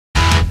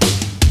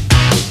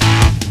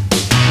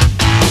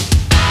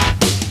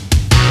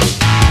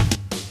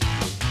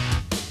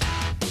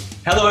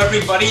Hello,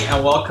 everybody,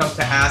 and welcome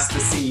to Ask the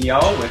CEO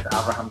with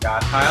Abraham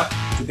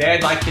Gottheil. Today,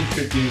 I'd like to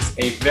introduce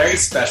a very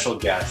special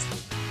guest.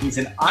 He's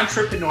an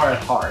entrepreneur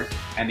at heart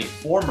and a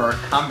former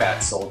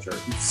combat soldier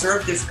who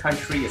served his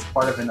country as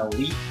part of an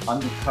elite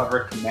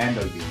undercover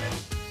commando unit.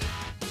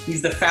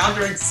 He's the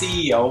founder and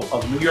CEO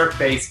of New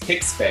York-based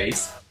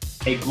Pickspace,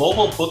 a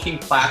global booking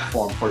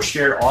platform for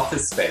shared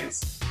office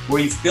space,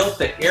 where he's built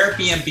the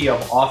Airbnb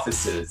of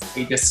offices,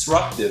 a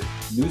disruptive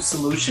new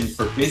solution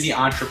for busy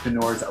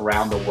entrepreneurs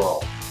around the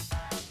world.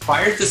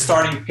 Prior to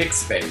starting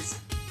Pickspace,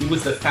 he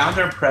was the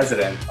founder and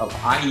president of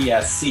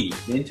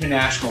IESC, the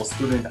International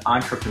Student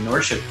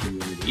Entrepreneurship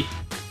Community,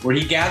 where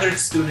he gathered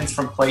students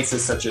from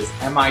places such as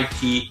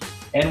MIT,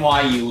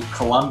 NYU,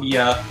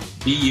 Columbia,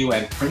 BU,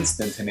 and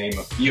Princeton, to name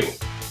a few.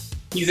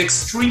 He's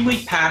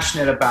extremely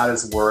passionate about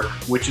his work,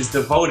 which is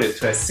devoted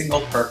to a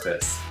single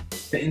purpose: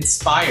 to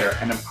inspire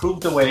and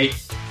improve the way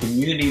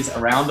communities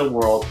around the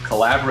world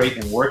collaborate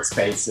in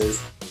workspaces.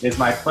 It is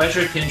my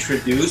pleasure to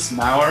introduce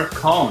Maor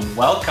Cohn.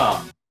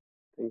 Welcome.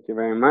 Thank you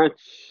very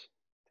much.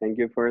 Thank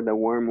you for the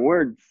warm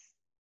words.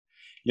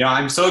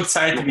 I'm so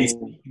excited to be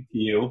speaking to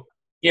you.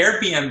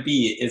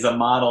 Airbnb is a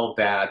model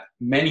that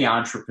many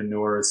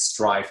entrepreneurs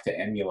strive to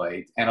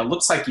emulate, and it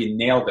looks like you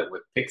nailed it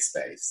with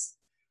Pickspace.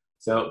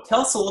 So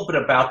tell us a little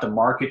bit about the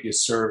market you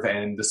serve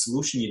and the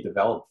solution you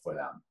developed for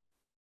them.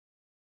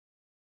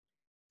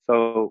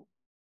 So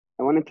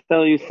I wanted to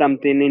tell you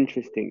something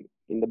interesting.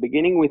 In the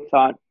beginning, we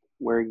thought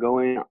we're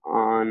going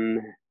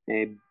on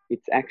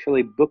it's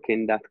actually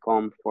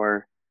booking.com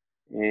for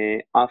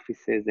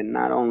offices and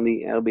not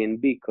only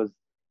Airbnb, because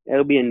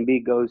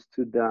Airbnb goes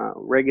to the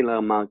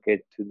regular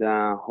market, to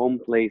the home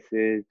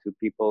places, to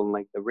people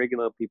like the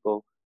regular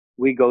people.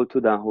 We go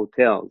to the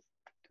hotels,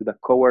 to the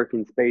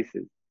co-working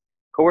spaces.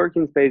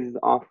 Co-working spaces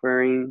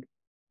offering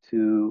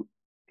to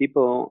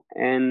people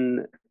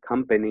and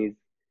companies,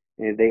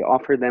 they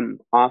offer them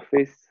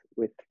office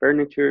with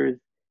furnitures,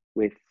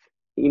 with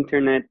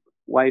internet,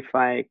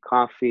 Wi-Fi,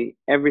 coffee,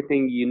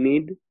 everything you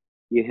need,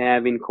 you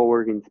have in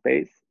co-working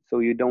space. So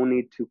you don't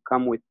need to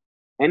come with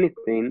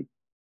anything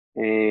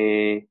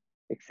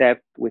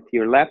except with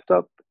your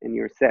laptop and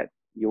your set.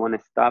 You want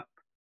to stop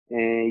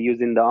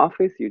using the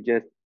office, you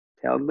just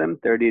tell them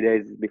 30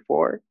 days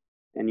before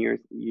and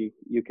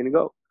you can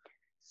go.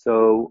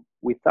 So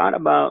we thought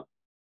about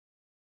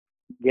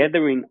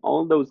gathering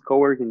all those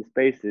co-working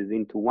spaces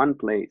into one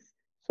place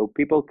so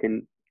people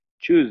can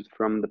choose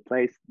from the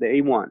place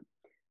they want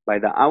by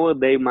the hour,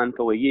 day, month,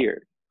 or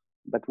year.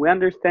 But we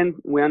understood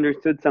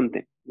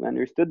something. We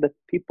understood that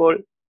people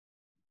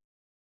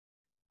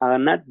are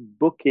not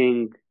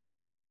booking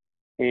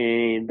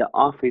the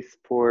office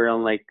for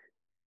like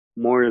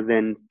more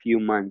than few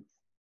months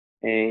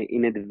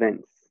in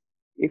advance.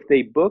 If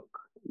they book,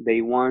 they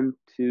want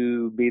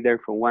to be there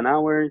for 1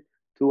 hour,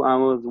 2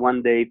 hours,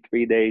 1 day,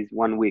 3 days,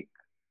 1 week.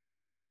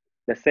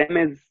 The same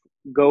as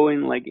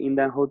going like in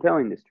the hotel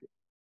industry.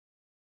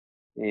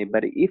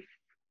 But if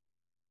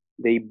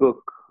they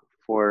book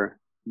for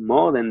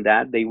more than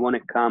that, they want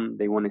to come,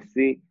 they want to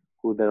see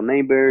who their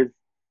neighbors,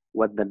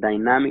 what the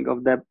dynamic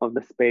of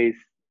the space,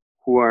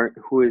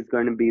 who is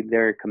going to be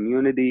their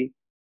community,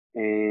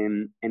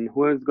 and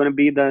who is going to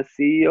be the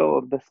CEO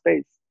of the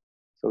space.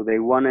 So they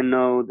want to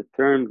know the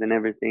terms and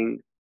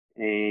everything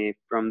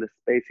from the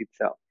space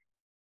itself.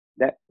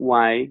 That's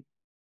why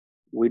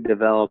we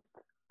developed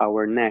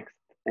our next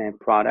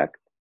product,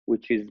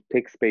 which is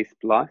Pickspace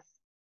Plus,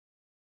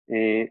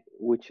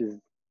 which is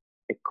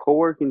a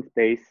co-working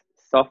space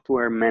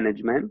software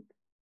management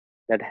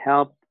that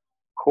help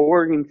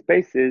co-working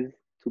spaces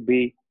to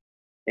be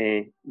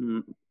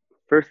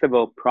first of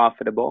all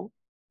profitable,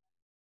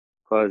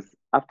 because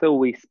after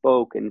we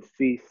spoke and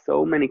see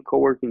so many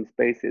co-working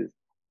spaces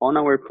on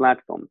our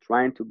platform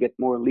trying to get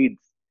more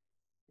leads,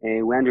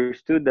 we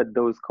understood that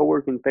those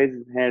co-working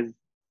spaces has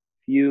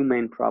few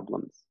main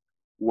problems.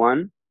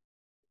 One,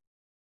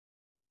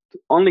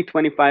 only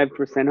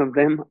 25% of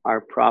them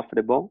are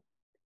profitable.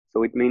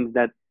 So it means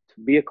that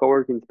to be a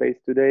co-working space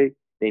today,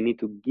 they need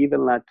to give a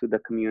lot to the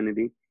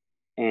community,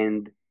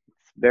 and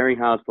it's very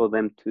hard for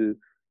them to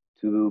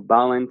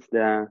balance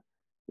the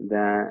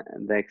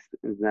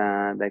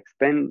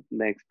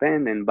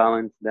expend and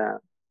balance the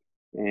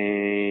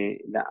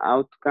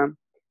outcome.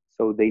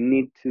 So they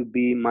need to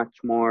be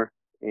much more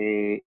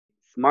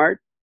smart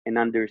and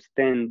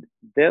understand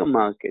their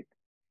market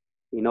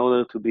in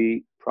order to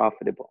be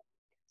profitable.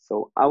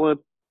 So our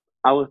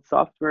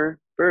software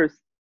first,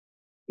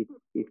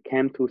 it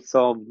came to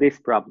solve this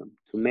problem,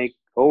 to make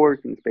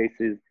co-working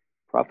spaces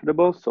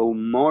profitable so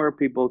more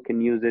people can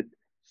use it,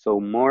 so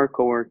more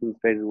co-working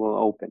spaces will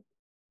open.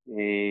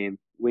 We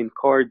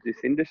encourage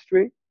this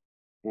industry,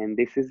 and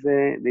this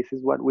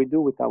is what we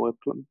do with our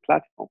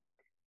platform: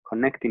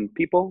 connecting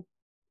people,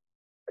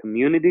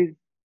 communities,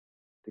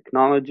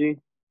 technology,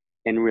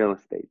 and real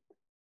estate.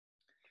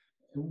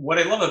 What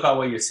I love about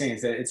what you're saying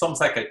is that it's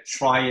almost like a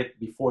try it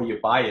before you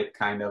buy it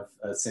kind of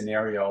a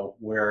scenario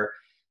where,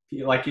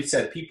 like you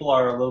said, people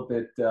are a little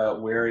bit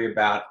wary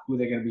about who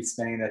they're going to be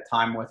spending that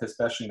time with,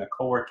 especially in a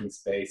co-working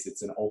space.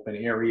 It's an open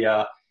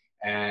area,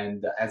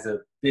 And as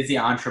a busy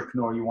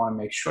entrepreneur, you want to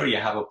make sure you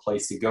have a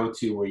place to go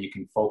to where you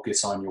can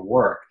focus on your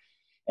work.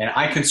 And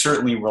I can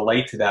certainly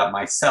relate to that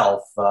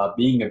myself,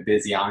 being a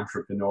busy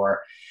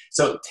entrepreneur.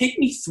 So take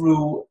me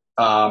through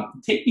a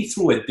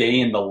day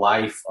in the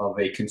life of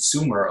a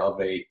consumer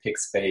of a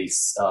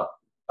Pickspace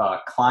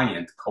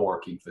client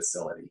co-working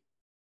facility.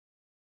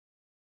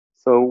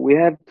 So we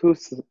have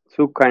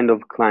two kind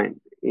of clients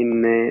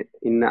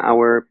in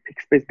our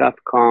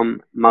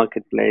Pickspace.com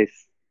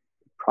marketplace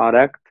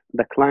product.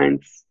 The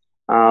clients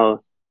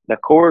are the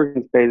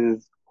co-working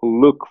spaces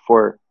who look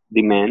for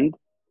demand,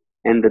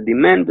 and the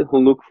demand who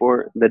look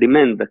for the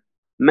demand, the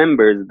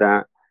members,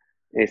 the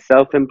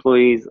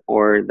self-employees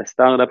or the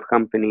startup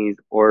companies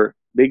or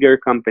bigger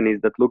companies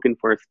that looking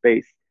for a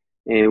space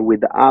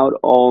without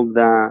all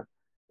the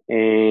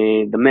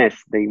mess.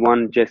 They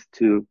want just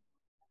to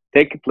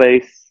take a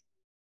place,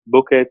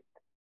 book it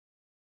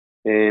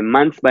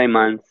month by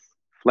month,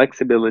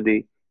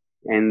 flexibility,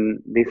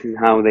 and this is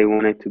how they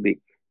want it to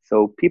be.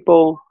 So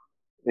people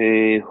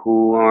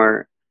who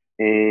are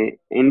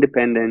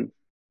independent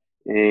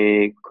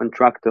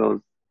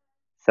contractors,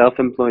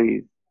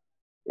 self-employees,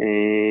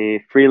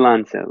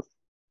 freelancers.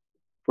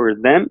 For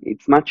them,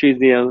 it's much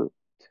easier to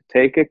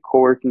take a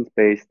co-working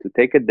space, to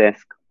take a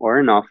desk or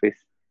an office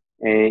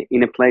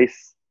in a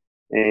place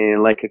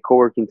like a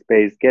co-working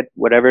space, get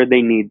whatever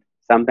they need.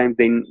 Sometimes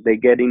they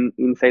get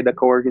inside the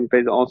co-working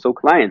space also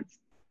clients.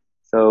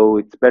 So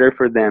it's better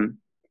for them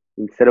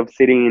instead of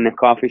sitting in a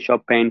coffee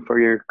shop paying for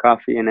your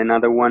coffee and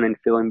another one and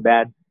feeling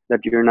bad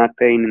that you're not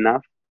paying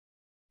enough.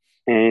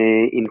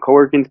 In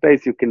co-working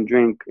space, you can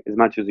drink as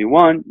much as you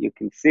want. You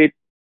can sit,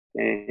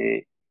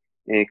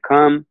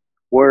 come,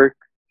 work,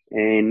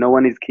 and no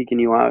one is kicking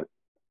you out.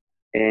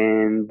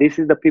 And this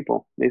is the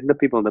people. This is the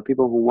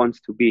people who wants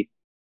to be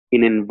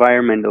in an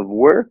environment of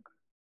work,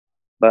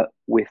 but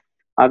with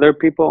other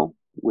people,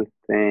 with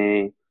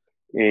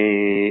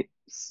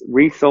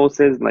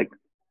resources like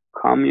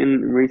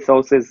common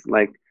resources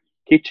like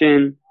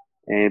kitchen,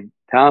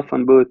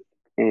 telephone booth,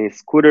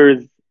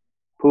 scooters,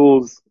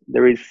 pools.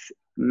 There is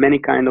many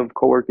kind of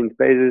co-working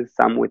spaces.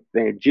 Some with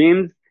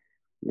gyms,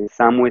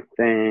 some with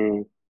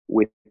the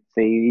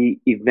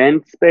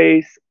event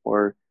space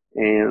or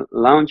a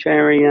lounge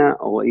area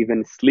or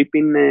even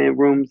sleeping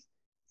rooms.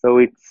 So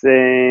it's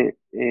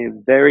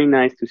very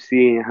nice to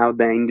see how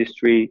the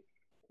industry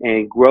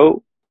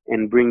grow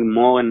and bring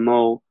more and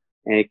more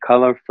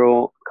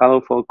colorful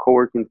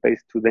co-working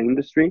space to the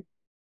industry.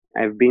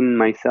 I've been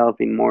myself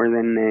in more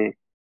than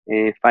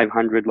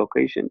 500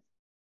 locations,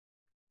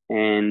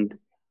 and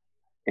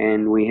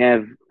we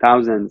have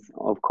thousands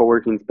of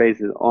co-working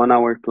spaces on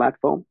our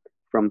platform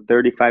from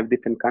 35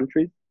 different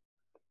countries.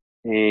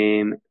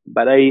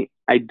 But I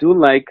do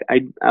like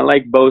I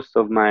like both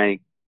of my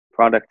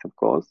products, of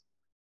course,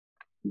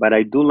 but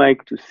I do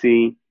like to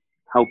see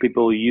how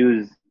people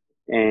use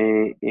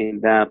the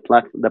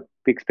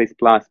Pickspace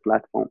Plus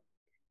platform,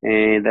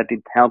 and that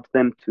it helps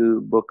them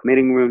to book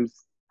meeting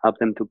rooms, help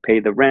them to pay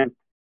the rent,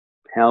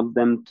 help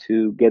them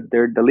to get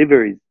their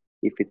deliveries.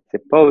 If it's a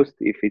post,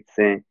 if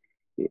it's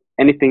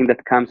anything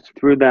that comes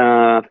through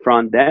the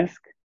front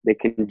desk, they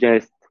can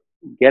just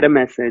get a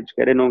message,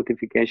 get a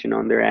notification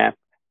on their app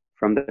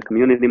from the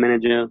community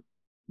manager.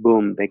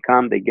 Boom, they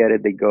come, they get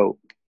it, they go.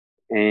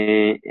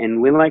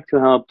 And we like to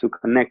help to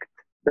connect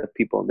the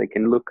people. They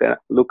can look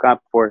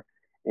up for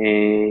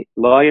a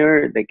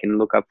lawyer, they can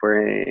look up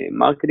for a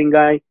marketing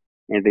guy,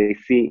 and they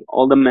see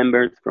all the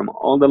members from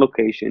all the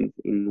locations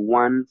in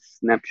one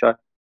snapshot.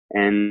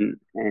 And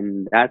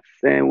that's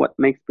what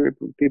makes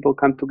people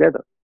come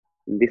together.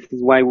 And this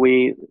is why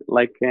we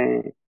like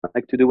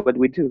to do what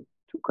we do,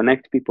 to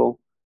connect people,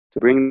 to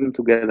bring them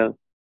together,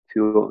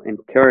 to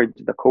encourage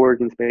the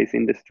co-working space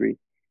industry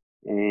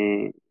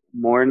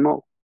more and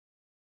more.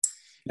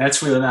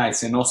 That's really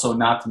nice. And also,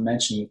 not to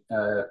mention,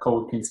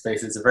 co-working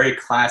space is a very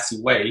classy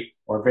way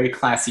or a very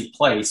classy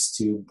place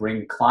to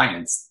bring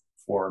clients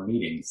for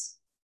meetings.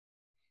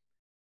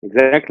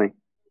 Exactly.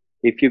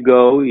 If you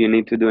go, you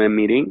need to do a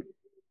meeting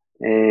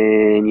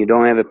and you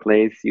don't have a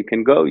place, you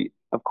can go.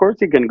 Of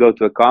course, you can go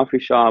to a coffee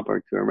shop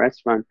or to a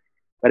restaurant,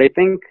 but I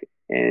think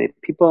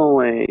people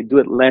do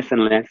it less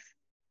and less.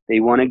 They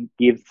want to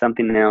give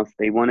something else.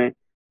 They want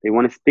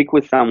to speak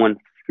with someone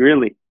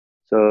freely.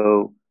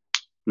 So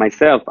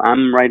myself,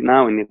 I'm right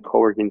now in a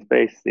co-working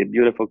space, a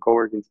beautiful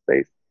co-working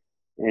space,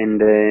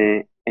 and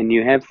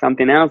you have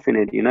something else in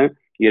it.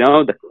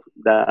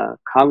 The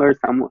color.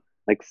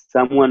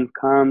 Someone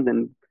comes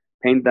and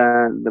paint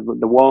the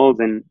walls,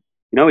 and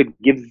it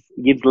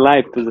gives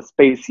life to the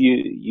space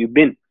you've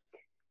been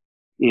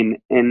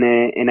in,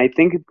 and I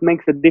think it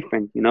makes a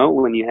difference.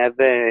 When you have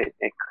a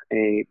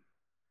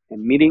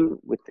meeting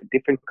with a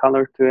different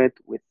color to it,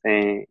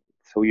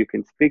 so you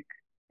can speak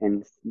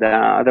and the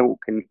other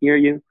can hear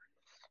you.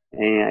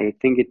 And I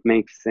think it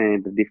makes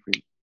the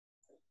difference.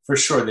 For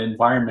sure, the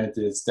environment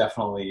is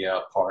definitely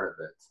a part of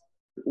it.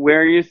 Where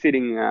are you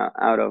sitting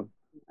out of?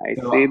 I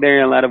see there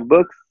are a lot of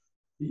books.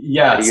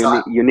 Yeah.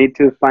 You need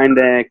to find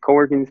a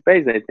co-working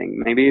space, I think.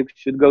 Maybe you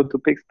should go to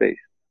Pickspace.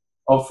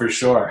 Oh, for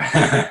sure.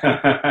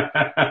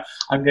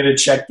 I'm gonna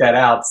check that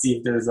out, see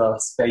if there's a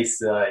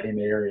space in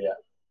the area.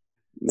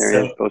 There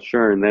is So for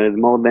sure. There is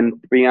more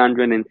than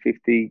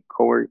 350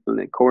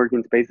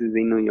 co-working spaces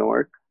in New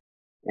York,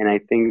 and I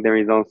think there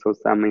is also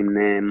some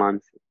in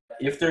Muncie.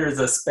 if there's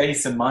a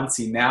space in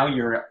Muncie, now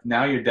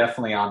you're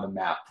definitely on the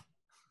map.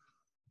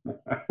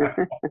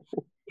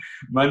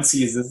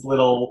 Muncie is this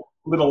little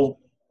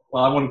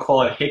well, I wouldn't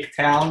call it hick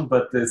town,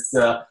 but this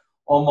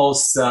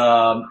almost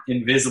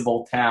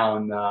invisible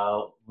town,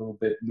 a little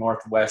bit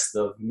northwest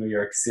of New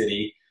York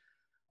City.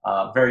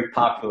 Very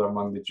popular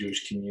among the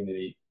Jewish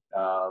community.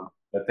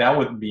 But that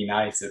would be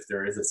nice if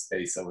there is a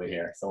space over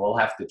here. So we'll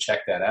have to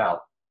check that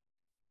out.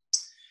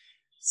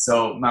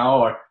 So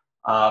Maor,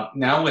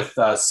 now with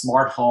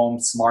smart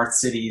homes, smart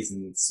cities,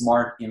 and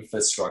smart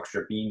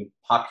infrastructure being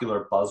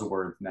popular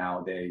buzzwords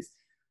nowadays,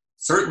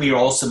 certainly you're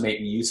also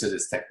making use of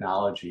this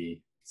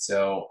technology.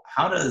 So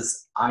how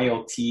does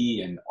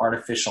IoT and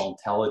artificial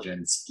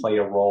intelligence play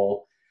a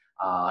role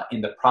in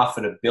the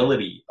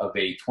profitability of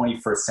a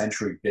 21st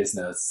century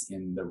business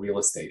in the real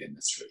estate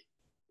industry?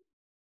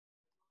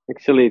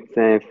 Actually,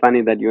 it's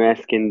funny that you're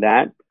asking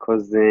that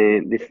because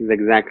this is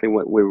exactly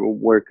what we're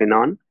working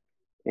on.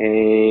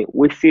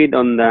 We see it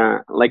on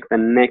the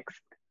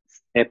next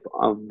step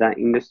of the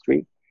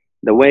industry.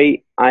 The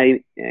way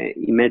I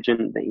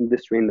imagine the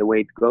industry and the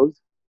way it goes,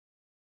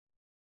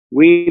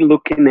 we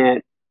looking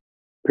at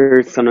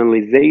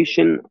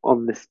personalization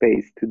of the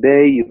space.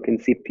 Today, you can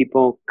see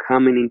people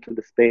coming into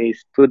the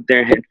space, put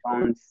their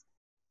headphones,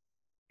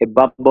 a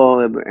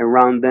bubble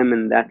around them,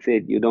 and that's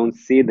it. You don't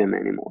see them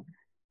anymore.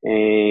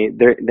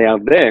 They are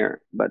there,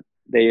 but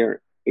they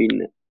are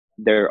in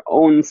their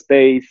own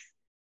space,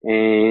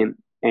 and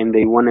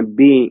they want to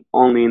be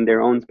only in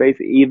their own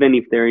space, even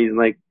if there is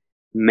like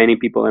many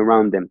people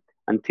around them.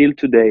 Until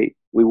today,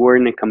 we were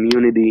in a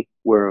community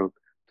world.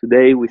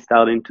 Today, we're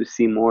starting to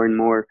see more and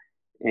more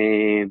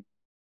uh,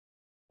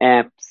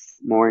 apps,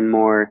 more and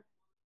more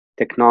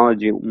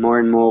technology, more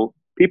and more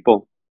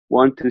people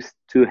want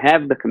to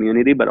have the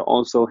community, but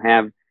also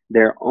have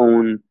their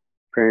own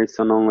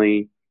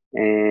personally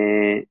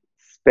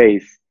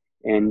space.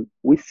 And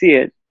we see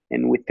it,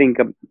 and we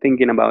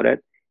thinking about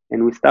it,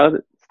 and we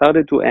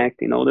started to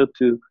act in order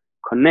to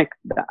connect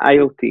the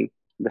IoT,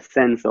 the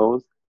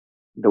sensors,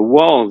 the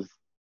walls,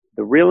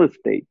 the real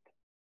estate,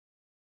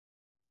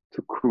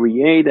 to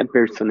create a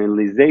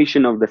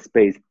personalization of the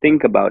space.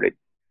 Think about it.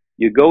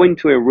 You go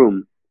into a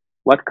room.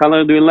 What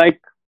color do you like?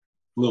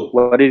 Blue.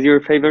 What is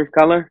your favorite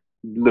color?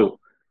 Blue.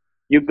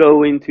 You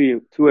go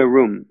into to a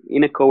room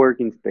in a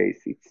co-working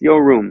space. It's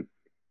your room.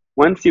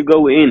 Once you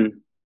go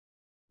in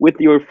with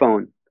your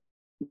phone,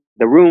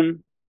 the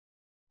room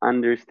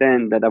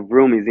understand that a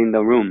room is in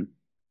the room,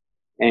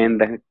 and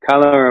the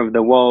color of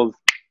the walls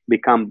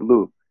become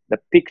blue. The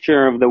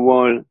picture of the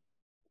wall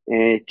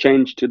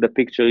change to the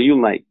picture you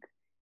like,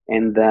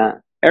 and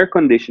the air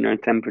conditioner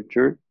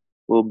temperature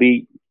will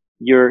be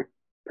your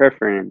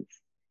preference.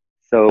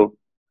 So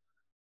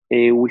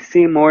we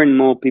see more and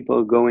more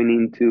people going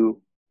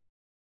into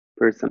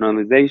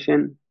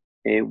personalization.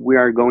 We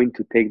are going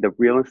to take the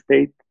real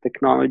estate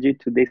technology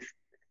to this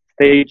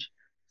stage.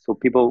 So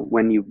people,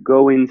 when you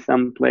go in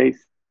some place,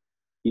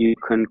 you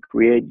can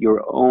create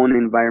your own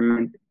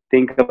environment.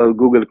 Think about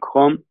Google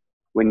Chrome.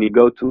 When you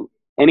go to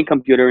any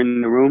computer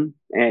in the room,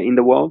 in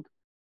the world,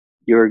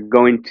 you're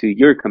going to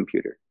your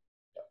computer.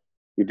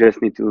 You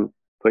just need to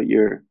put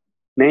your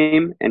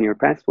name and your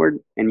password,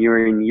 and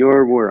you're in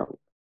your world.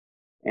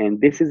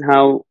 And this is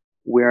how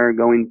we are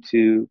going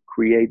to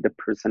create the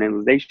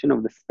personalization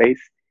of the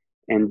space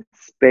and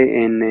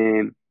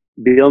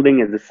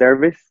building as a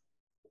service.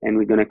 And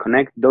we're going to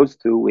connect those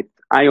two with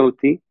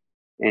IoT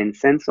and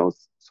sensors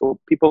so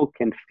people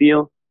can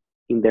feel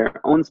in their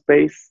own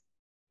space,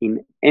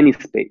 in any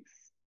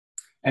space.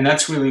 And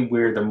that's really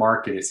where the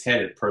market is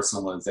headed,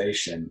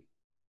 personalization.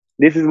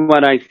 This is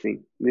what I see.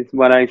 This is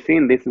what I see,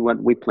 and this is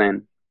what we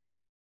plan.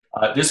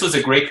 This was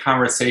a great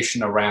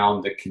conversation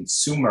around the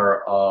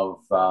consumer of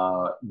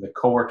the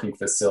co-working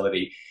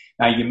facility.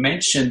 Now, you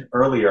mentioned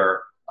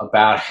earlier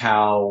about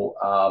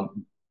how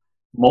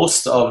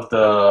most of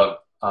the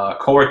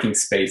co-working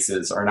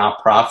spaces are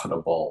not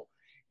profitable,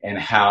 and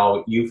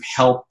how you've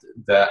helped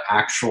the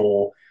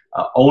actual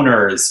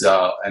owners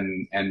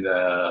and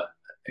the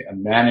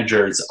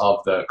managers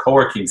of the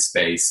co-working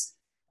space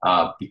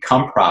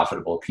become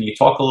profitable. Can you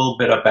talk a little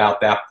bit about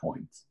that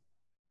point?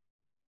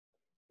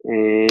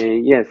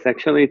 Yes,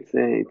 actually,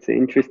 it's an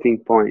interesting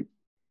point.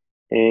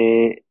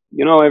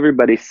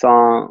 Everybody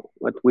saw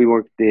what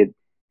WeWork did,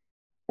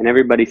 and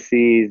everybody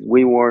sees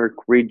WeWork,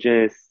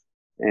 Regus,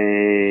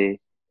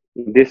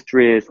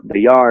 Industrious, The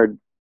Yard,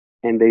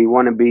 and they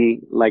want to be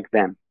like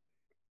them.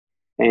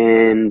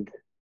 And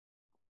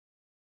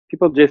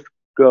people just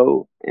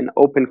go and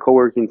open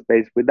co-working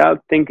space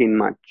without thinking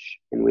much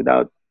and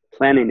without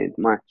planning it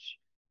much.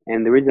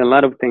 And there is a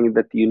lot of things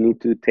that you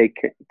need to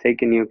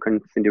take in your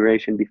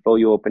consideration before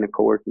you open a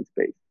co-working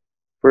space.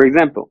 For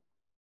example,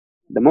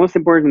 the most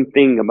important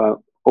thing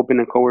about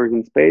opening a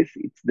co-working space,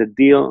 it's the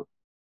deal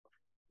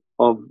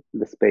of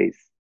the space.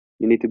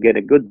 You need to get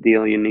a good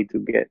deal. You need to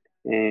get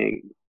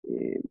a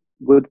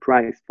good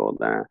price for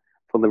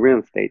the real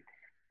estate.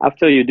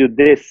 After you do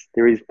this,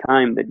 there is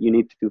time that you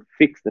need to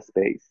fix the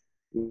space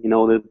in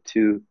order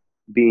to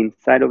be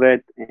inside of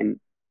it and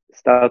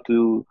start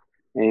to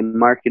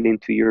market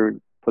into your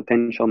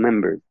potential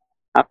members.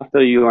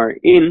 After you are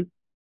in,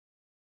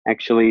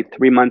 actually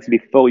 3 months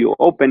before you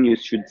open, you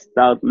should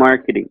start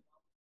marketing.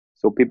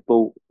 So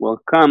people will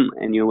come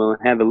and you will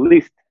have a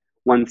list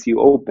once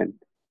you open.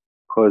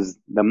 Because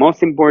the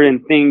most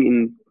important thing in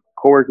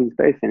co-working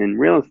space and in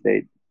real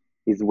estate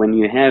is when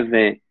you have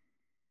a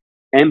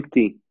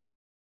empty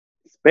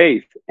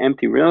space,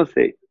 empty real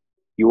estate,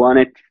 you want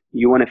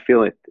to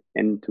fill it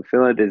and to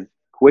fill it as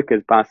quick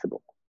as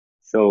possible.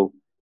 So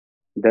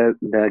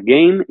the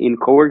game in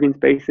co-working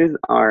spaces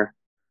are,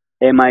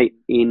 am I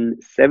in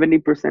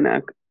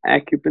 70%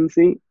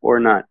 occupancy or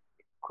not?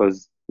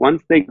 Because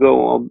once they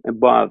go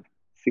above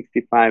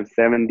 65,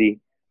 70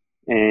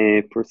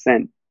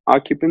 percent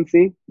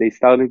occupancy, they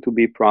started to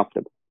be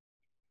profitable.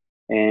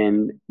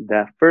 And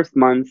the first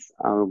months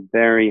are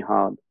very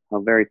hard,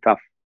 are very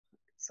tough.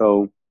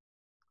 So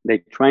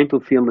they're trying to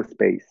fill the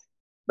space,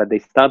 but they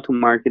start to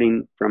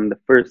marketing from the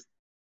first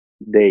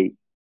day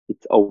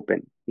it's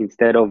open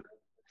instead of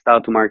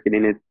start to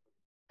marketing it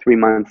 3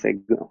 months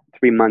ago,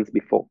 3 months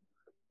before.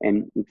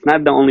 And it's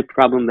not the only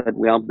problem that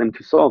we help them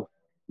to solve.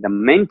 The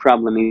main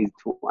problem is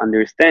to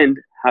understand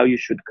how you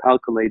should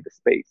calculate the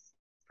space.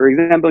 For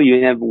example,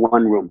 you have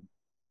one room.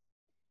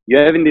 You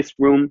have in this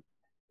room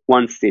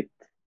one seat.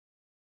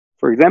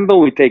 For example,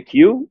 we take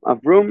you, a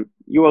room,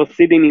 you are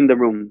sitting in the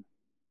room.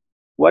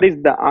 What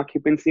is the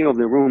occupancy of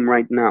the room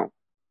right now?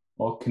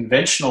 Well,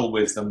 conventional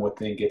wisdom would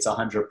think it's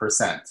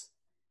 100%.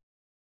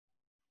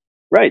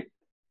 Right.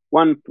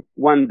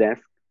 One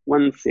desk,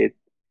 one seat,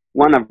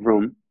 one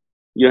room,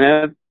 you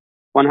have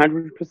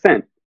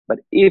 100%. But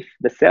if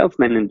the sales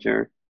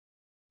manager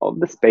of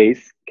the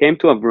space came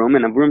to a room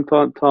and a room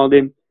told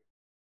him,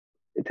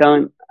 tell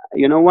him,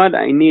 you know what,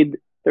 I need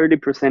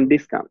 30%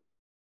 discount.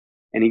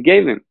 And he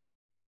gave him.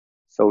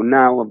 So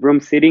now a room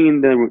sitting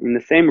in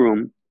the same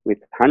room with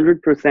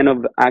 100%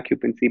 of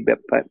occupancy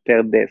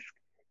per desk,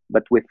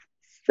 but with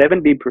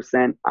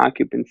 70%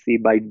 occupancy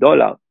by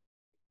dollar.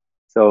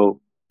 So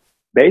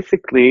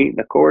basically,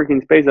 the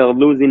co-working spaces are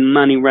losing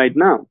money right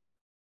now.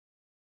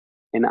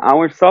 And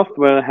our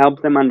software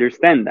helps them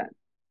understand that.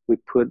 We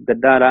put the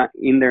data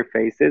in their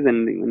faces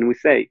and we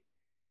say,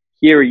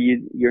 here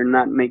you're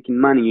not making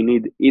money. You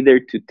need either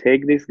to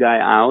take this guy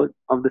out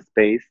of the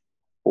space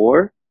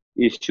or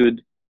you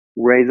should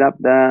raise up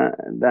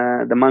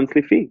the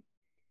monthly fee.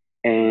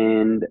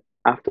 And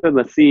after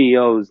the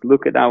CEOs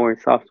look at our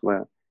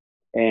software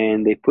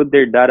and they put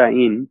their data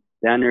in,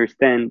 they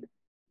understand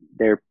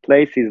their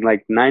place is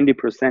like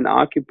 90%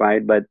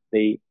 occupied, but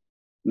they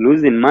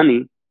losing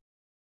money.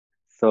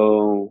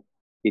 So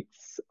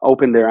it's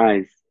opened their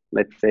eyes,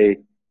 let's say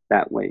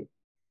that way.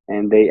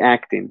 And they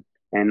act in.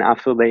 And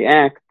after they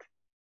act,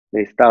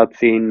 they start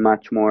seeing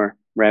much more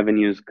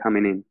revenues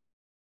coming in.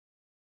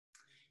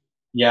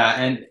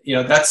 Yeah, and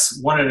that's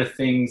one of the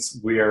things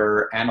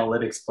where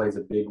analytics plays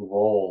a big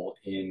role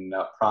in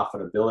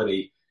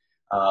profitability.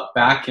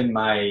 Back in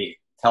my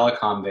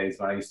telecom days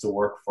when I used to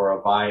work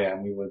for Avaya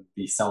and we would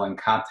be selling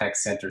contact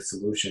center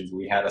solutions,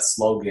 we had a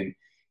slogan,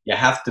 you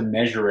have to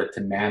measure it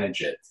to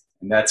manage it.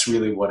 And that's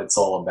really what it's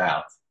all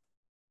about.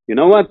 You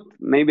know what?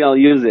 Maybe I'll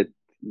use it.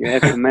 You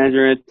have to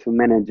measure it to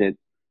manage it.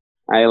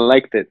 I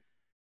liked it.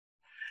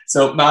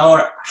 So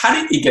Maor,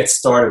 how did you get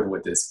started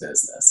with this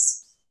business?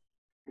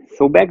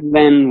 So back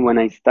then when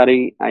I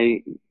studied,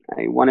 I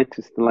wanted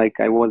to, like,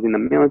 I was in the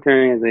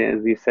military,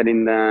 as you said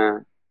in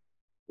the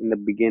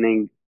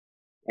beginning.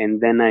 And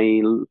then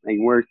I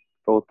worked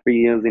for 3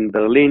 years in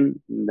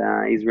Berlin, in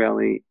the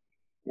Israeli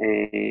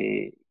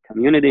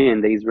community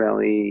and the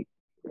Israeli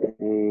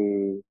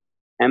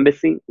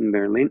embassy in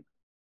Berlin.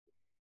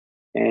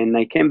 And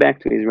I came back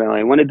to Israel.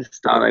 I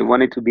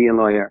wanted to be a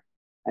lawyer.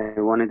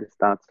 I wanted to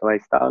start. So I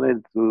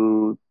started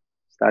to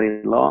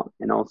study law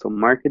and also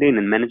marketing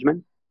and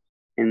management.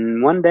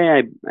 And one day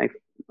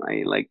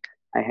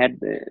I had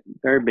a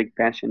very big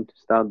passion to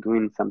start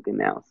doing something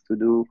else, to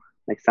do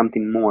like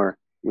something more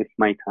with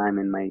my time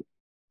and my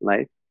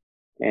life.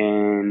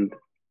 And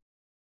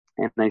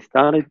I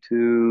started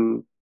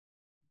to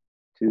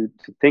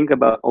think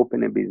about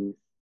opening a business.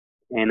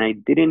 And I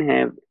didn't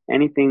have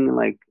anything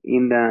like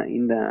in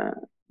the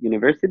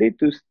university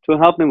to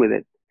help me with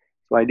it.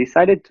 So I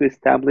decided to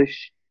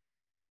establish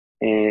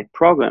a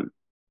program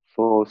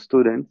for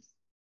students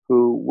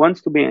who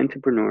wants to be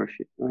entrepreneurs,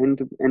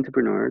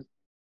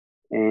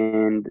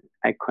 and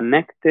I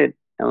connected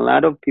a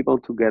lot of people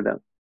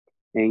together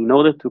in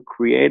order to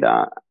create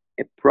a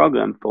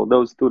program for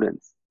those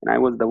students. And I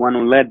was the one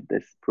who led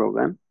this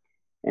program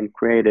and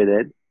created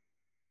it.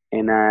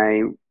 And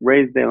I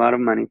raised a lot of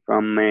money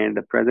from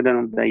the president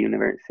of the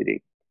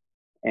university.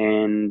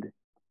 And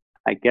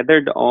I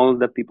gathered all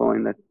the people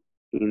in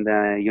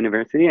the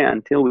university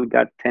until we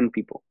got 10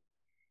 people.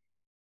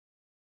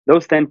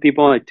 Those 10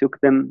 people, I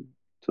took them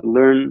to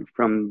learn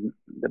from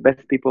the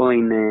best people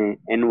in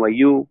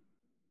NYU,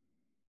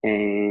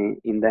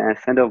 in the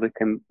Center of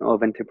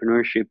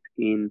Entrepreneurship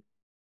in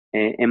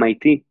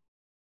MIT,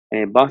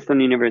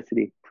 Boston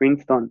University,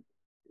 Princeton,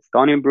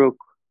 Stony Brook,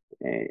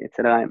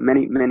 etc.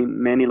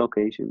 Many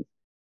locations.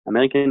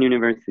 American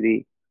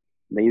University,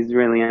 the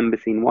Israeli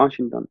Embassy in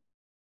Washington,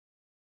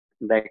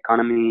 the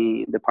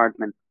Economy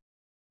Department,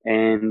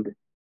 and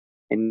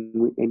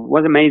it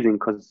was amazing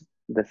because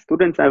the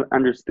students have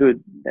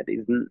understood that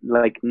is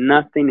like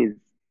nothing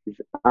is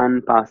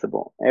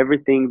impossible.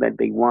 Everything that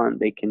they want,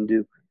 they can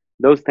do.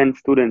 Those 10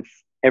 students,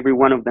 every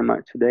one of them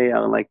today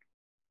are like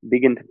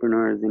big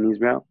entrepreneurs in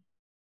Israel,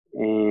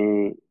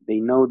 and they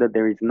know that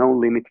there is no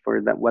limit for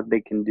that what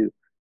they can do.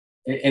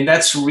 And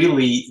that's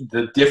really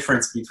the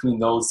difference between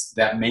those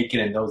that make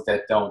it and those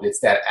that don't. It's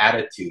that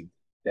attitude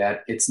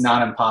that it's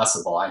not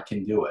impossible. I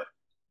can do it.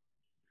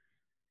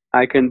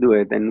 I can do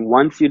it, and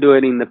once you do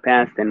it in the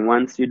past, and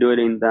once you do it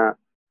in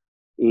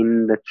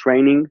the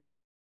training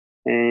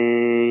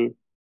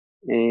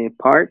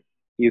part,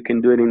 you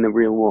can do it in the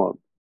real world.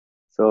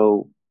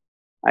 So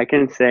I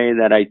can say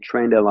that I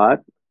trained a lot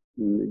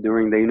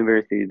during the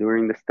university,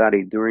 during the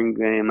study, during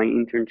my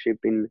internship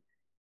in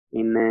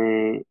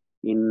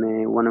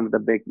one of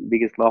the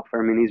biggest law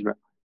firm in Israel.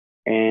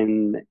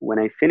 And when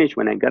I finished,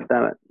 when I got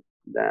the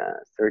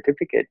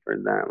certificate for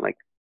the like,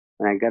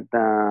 when I got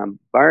the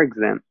bar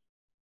exam,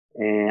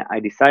 I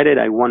decided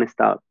I want to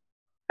start.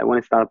 I want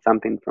to start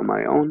something from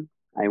my own.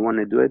 I want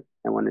to do it.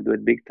 I want to do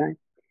it big time.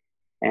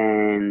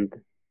 And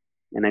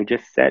I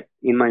just sat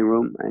in my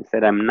room. I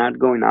said, I'm not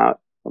going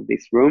out of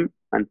this room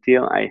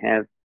until I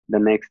have the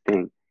next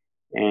thing.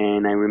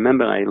 And I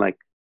remember I like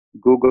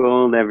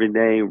Googled every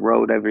day,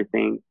 wrote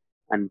everything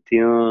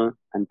until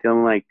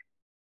like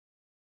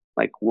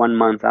 1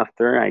 month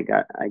after I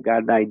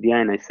got the idea,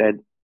 and I said,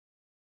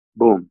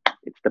 boom,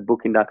 it's the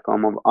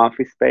booking.com of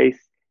office space.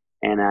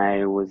 And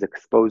I was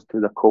exposed to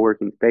the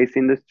co-working space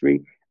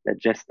industry that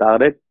just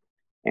started.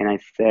 And I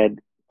said,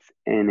 it's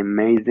an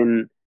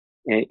amazing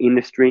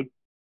industry.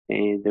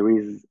 There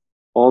is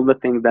all the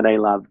things that I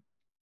love: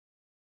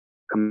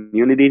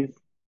 communities,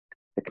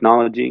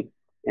 technology,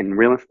 and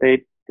real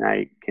estate. And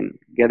I can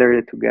gather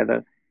it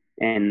together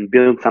and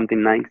build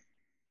something nice.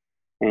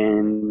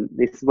 And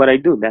this is what I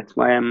do. That's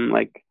why I'm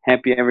like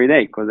happy every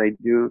day, because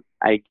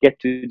I get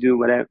to do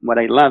what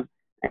I love,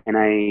 and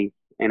I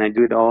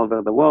do it all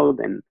over the world,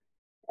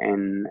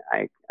 and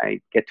I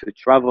get to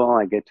travel.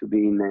 I get to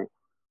be in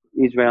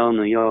Israel,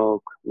 New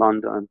York,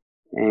 London,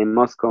 and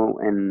Moscow,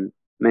 and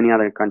many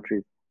other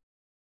countries.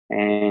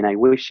 And I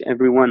wish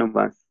every one of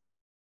us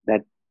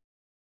that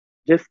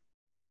just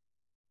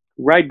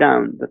write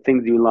down the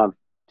things you love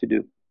to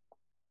do,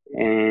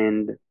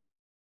 and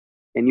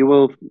you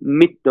will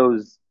meet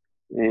those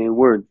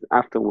words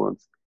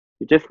afterwards.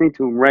 You just need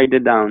to write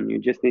it down. You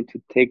just need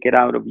to take it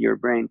out of your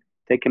brain.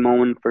 Take a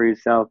moment for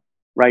yourself.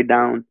 Write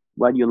down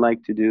what you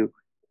like to do,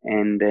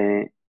 and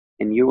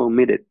you will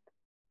meet it.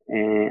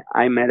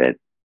 I met it,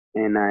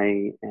 and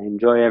I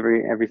enjoy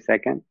every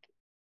second,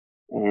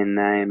 and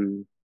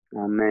I'm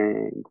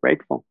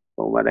grateful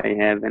for what I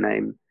have,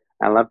 and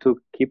I love to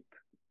keep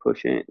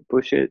push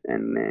it,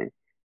 and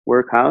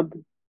work hard,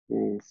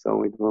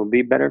 so it will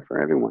be better for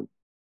everyone.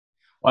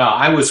 Wow,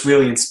 I was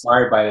really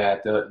inspired by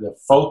that. The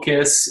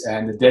focus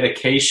and the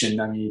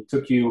dedication. I mean, it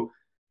took you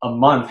a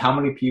month. How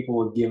many people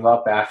would give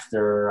up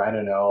after, I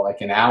don't know,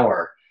 like an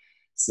hour?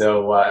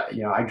 So,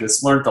 I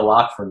just learned a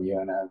lot from you,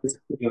 and I was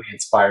really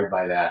inspired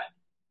by that.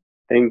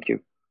 Thank you.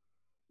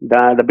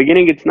 The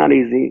beginning, it's not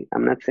easy.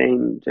 I'm not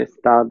saying just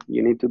start.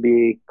 You need to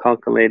be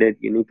calculated.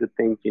 You need to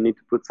think. You need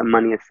to put some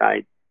money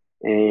aside.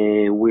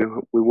 And we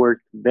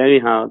worked very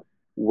hard,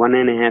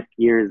 1.5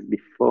 years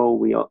before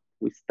we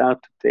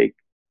start to take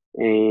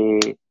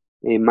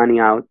money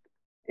out.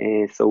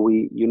 So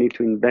you need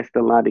to invest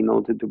a lot in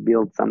order to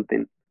build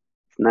something.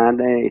 It's not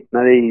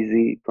an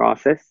easy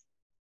process.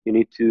 You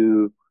need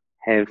to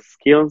have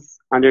skills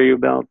under your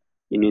belt.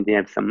 You need to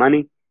have some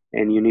money,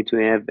 and you need to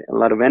have a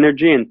lot of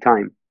energy and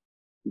time.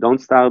 Don't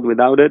start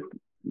without it,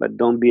 but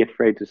don't be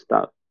afraid to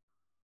start.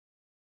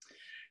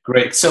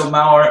 Great. So,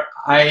 Mauer,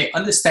 I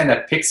understand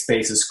that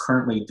PickSpace is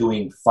currently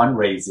doing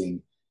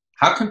fundraising.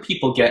 How can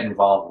people get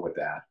involved with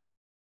that?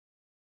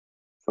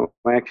 So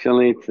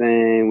actually,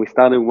 we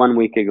started 1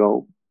 week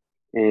ago.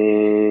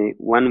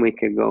 1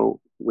 week ago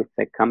with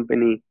a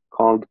company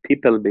called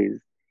PeopleBiz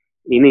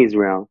in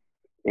Israel.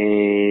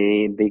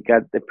 They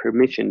got the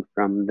permission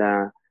from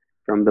the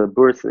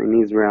bourse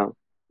in Israel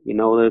in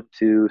order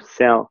to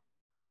sell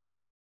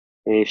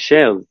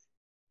shares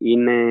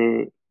in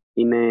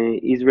a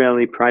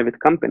Israeli private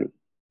company.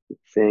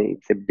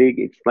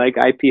 It's like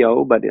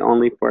IPO, but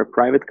only for a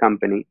private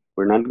company.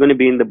 We're not going to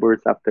be in the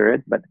bourse after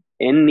it, but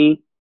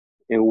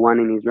anyone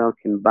in Israel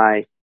can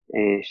buy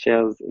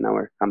shares in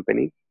our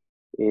company.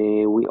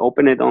 We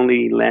opened it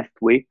only last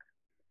week,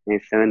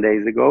 7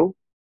 days ago,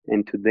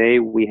 and today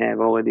we have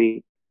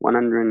already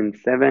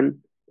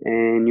 107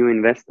 new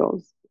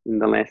investors in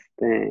the last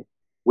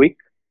week.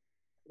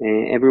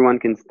 Everyone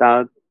can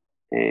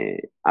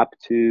up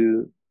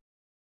to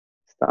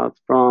start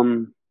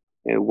from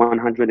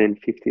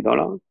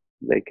 $150.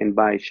 They can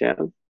buy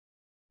shares,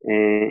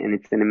 and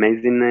it's an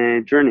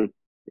amazing journey.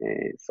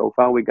 So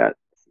far, we got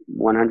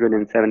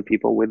 107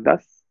 people with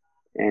us,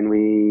 and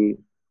we're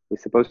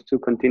supposed to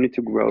continue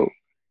to grow.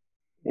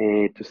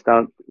 To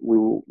start, we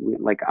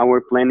like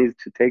our plan is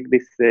to take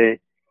this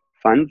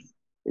funds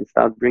and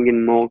start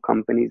bringing more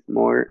companies,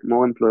 more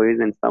employees,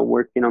 and start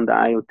working on the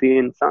IoT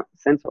and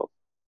sensors.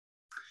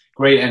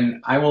 Great,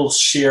 and I will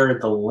share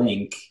the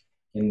link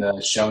in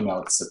the show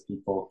notes so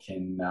people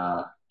can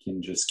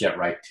just get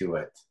right to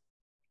it.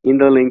 In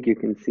the link, you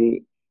can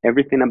see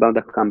everything about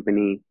the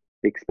company,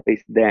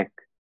 BigSpace deck,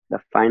 the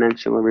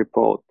financial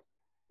report,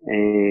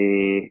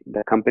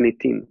 the company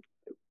team,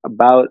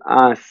 about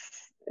us,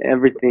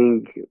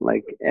 everything,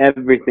 like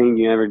everything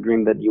you ever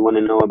dreamed that you want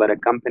to know about a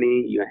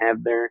company, you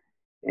have there.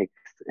 Uh,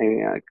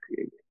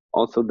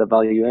 Also the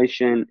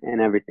valuation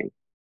and everything.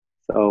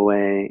 So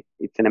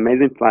it's an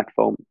amazing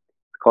platform.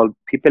 It's called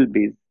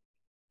PeopleBiz,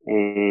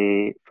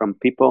 from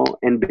people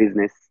and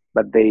business,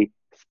 but they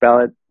spell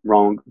it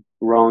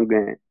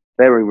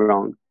very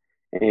wrong.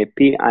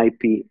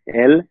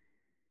 PIPL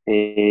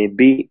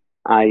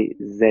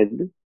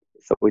BIZ.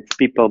 So it's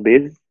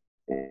PeopleBiz,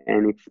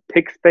 and it's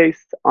PickSpace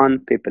on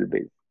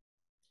PeopleBiz.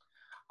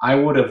 I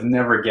would have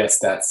never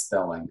guessed that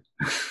spelling.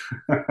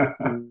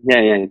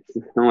 Yeah.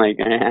 It's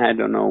like I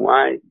don't know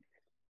why.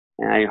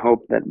 I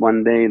hope that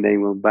one day they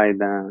will buy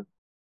the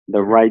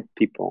right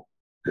people.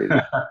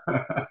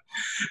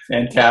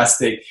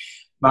 Fantastic.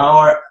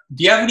 Maor,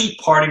 do you have any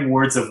parting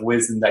words of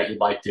wisdom that you'd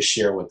like to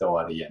share with the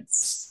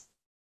audience?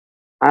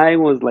 I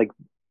was like,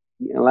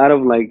 a lot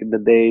of like the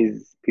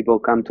days people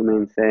come to me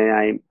and say,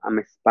 I'm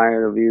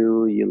inspired of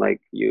you.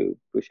 You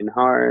pushing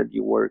hard,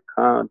 you work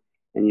hard,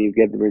 and you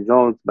get the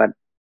results. But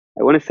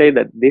I want to say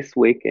that this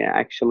week I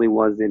actually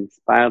was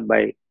inspired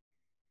by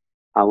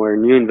our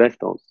new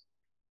investors.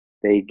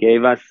 They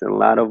gave us a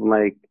lot of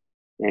like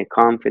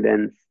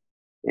confidence.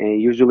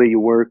 Usually you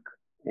work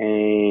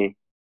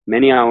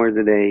many hours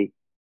a day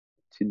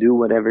to do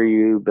whatever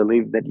you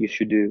believe that you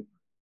should do,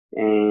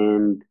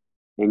 and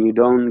you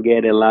don't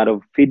get a lot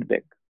of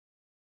feedback.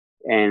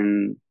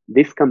 And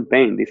this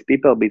campaign, this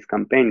PeopleBiz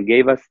campaign,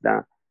 gave us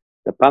the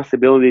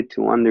possibility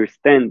to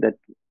understand that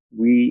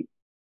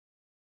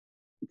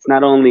it's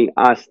not only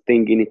us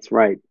thinking it's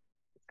right.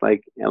 It's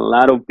like a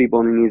lot of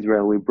people in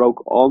Israel. We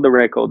broke all the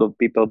record of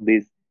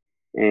PeopleBiz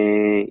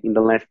in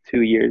the last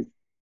 2 years,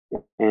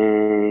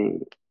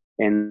 and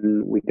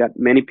we got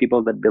many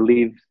people that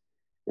believe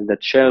and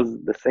that shares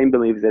the same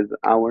beliefs as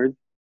ours,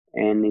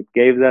 and it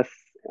gave us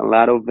a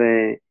lot of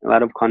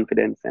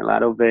confidence, a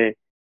lot of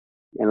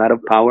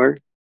power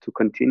to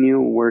continue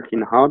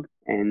working hard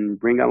and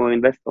bring our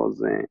investors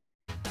the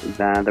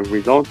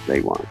results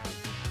they want.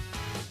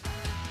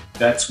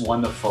 That's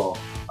wonderful.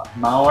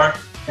 Maor,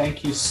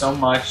 thank you so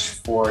much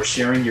for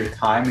sharing your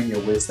time and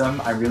your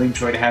wisdom. I really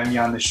enjoyed having you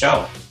on the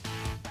show.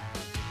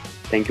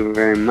 Thank you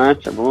very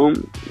much, Avrom.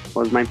 It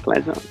was my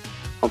pleasure.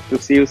 Hope to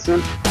see you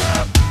soon.